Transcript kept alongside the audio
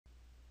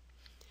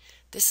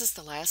This is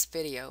the last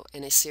video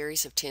in a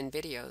series of 10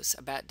 videos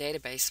about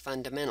database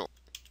fundamentals.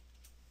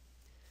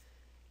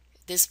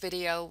 This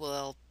video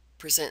will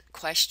present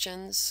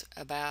questions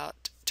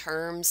about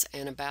terms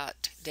and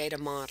about data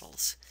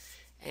models,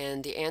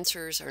 and the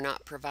answers are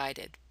not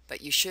provided,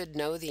 but you should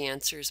know the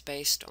answers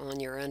based on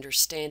your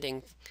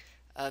understanding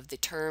of the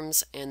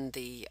terms and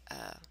the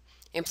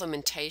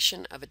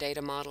implementation of a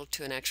data model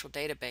to an actual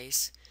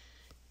database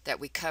that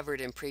we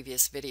covered in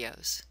previous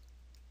videos.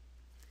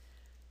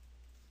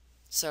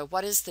 So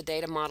what is the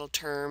data model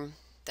term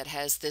that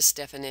has this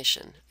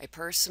definition? A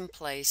person,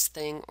 place,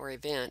 thing, or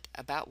event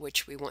about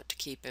which we want to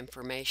keep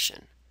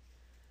information.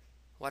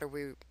 What are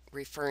we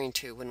referring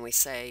to when we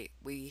say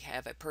we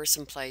have a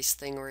person, place,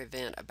 thing, or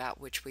event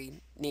about which we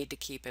need to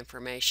keep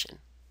information?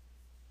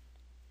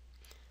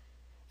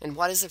 And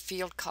what is a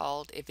field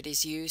called if it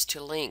is used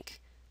to link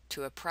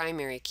to a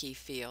primary key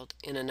field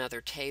in another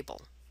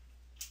table?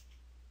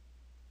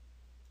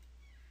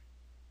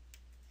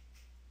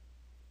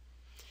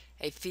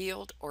 A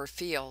field or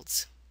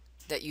fields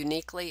that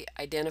uniquely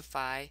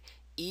identify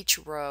each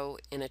row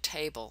in a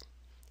table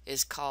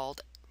is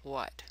called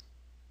what?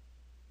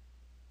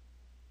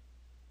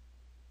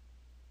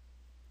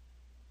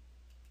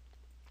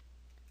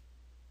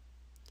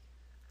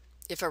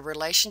 If a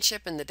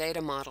relationship in the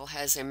data model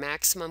has a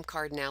maximum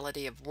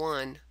cardinality of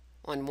 1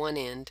 on one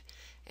end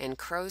and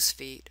crow's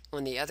feet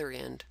on the other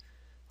end,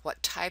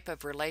 what type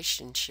of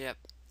relationship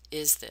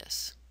is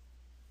this?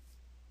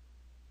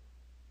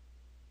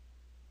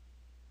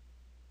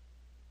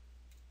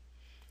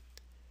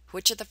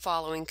 Which of the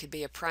following could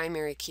be a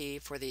primary key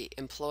for the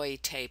employee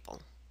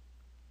table?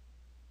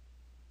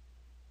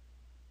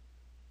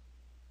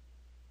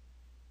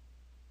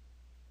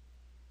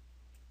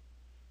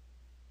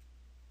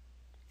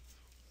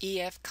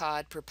 E.F.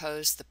 Codd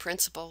proposed the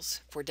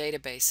principles for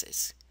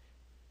databases.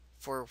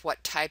 For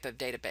what type of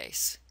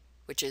database,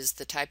 which is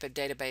the type of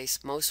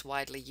database most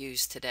widely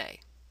used today?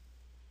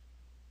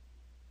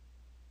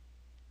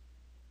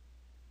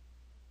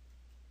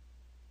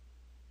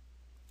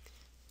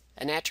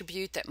 An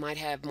attribute that might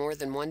have more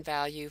than one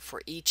value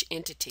for each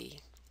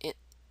entity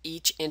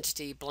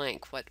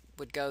blank, what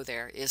would go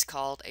there, is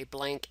called a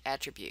blank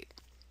attribute.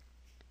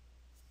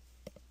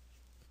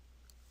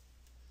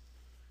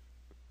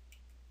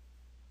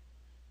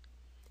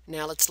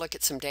 Now let's look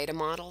at some data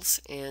models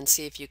and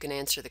see if you can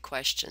answer the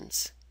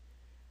questions.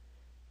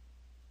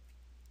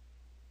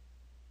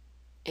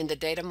 In the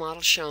data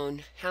model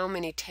shown, how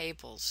many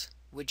tables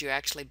would you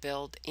actually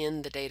build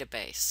in the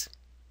database?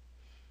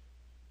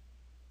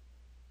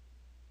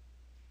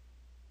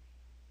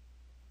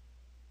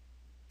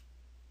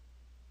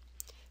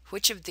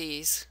 Which of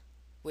these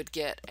would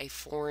get a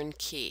foreign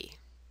key?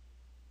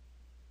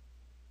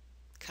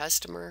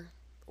 Customer,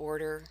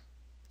 order,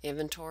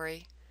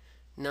 inventory?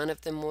 None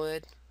of them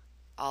would.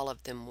 All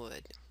of them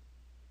would.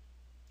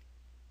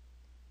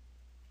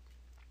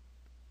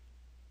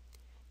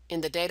 In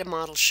the data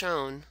model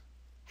shown,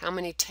 how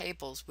many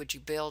tables would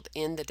you build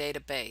in the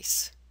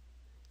database?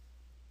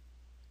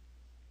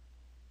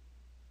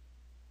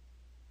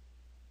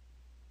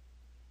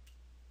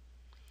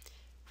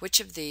 Which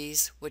of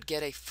these would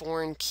get a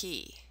foreign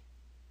key?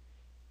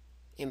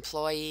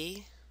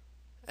 Employee,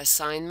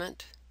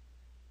 assignment,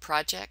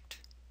 project?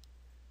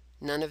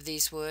 None of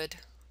these would.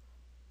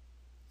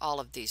 All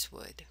of these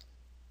would.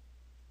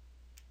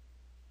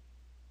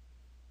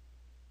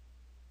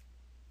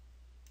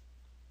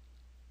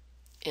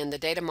 In the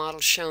data model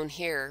shown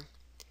here,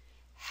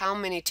 how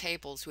many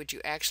tables would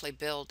you actually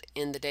build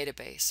in the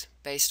database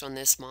based on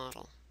this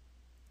model?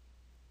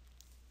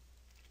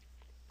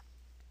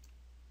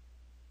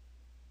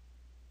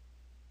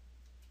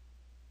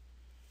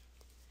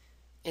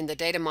 In the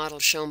data model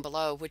shown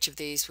below, which of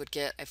these would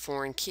get a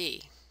foreign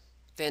key?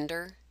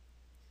 Vendor,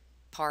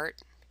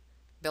 part,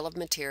 bill of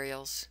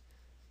materials?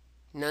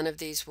 None of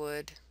these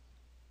would.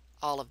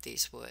 All of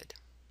these would.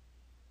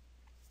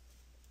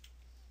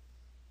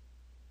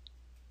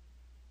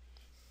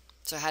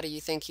 So how do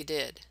you think you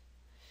did?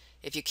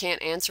 If you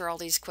can't answer all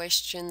these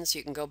questions,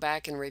 you can go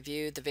back and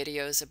review the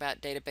videos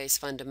about database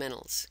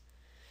fundamentals.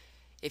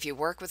 If you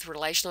work with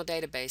relational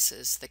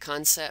databases, the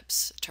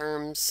concepts,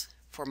 terms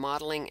for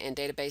modeling and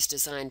database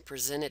design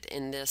presented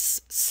in this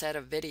set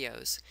of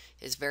videos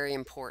is very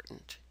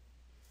important.